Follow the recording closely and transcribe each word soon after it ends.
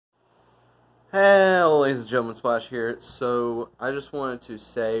Hello, ladies and gentlemen, Splash here. So, I just wanted to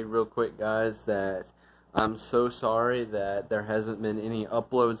say real quick, guys, that I'm so sorry that there hasn't been any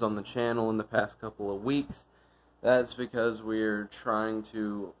uploads on the channel in the past couple of weeks. That's because we're trying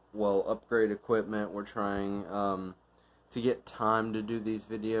to, upgrade equipment. We're trying to get time to do these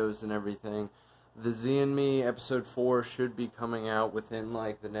videos and everything. The Z and Me episode 4 should be coming out within,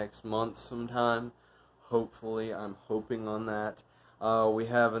 the next month sometime. Hopefully, I'm hoping on that. We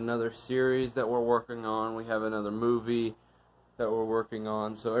have another series that we're working on. We have another movie that we're working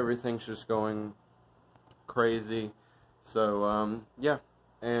on. So everything's just going crazy. So, yeah.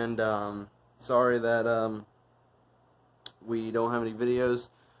 And, sorry that, we don't have any videos.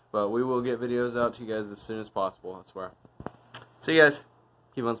 But we will get videos out to you guys as soon as possible, I swear. See you guys.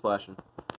 Keep on splashing.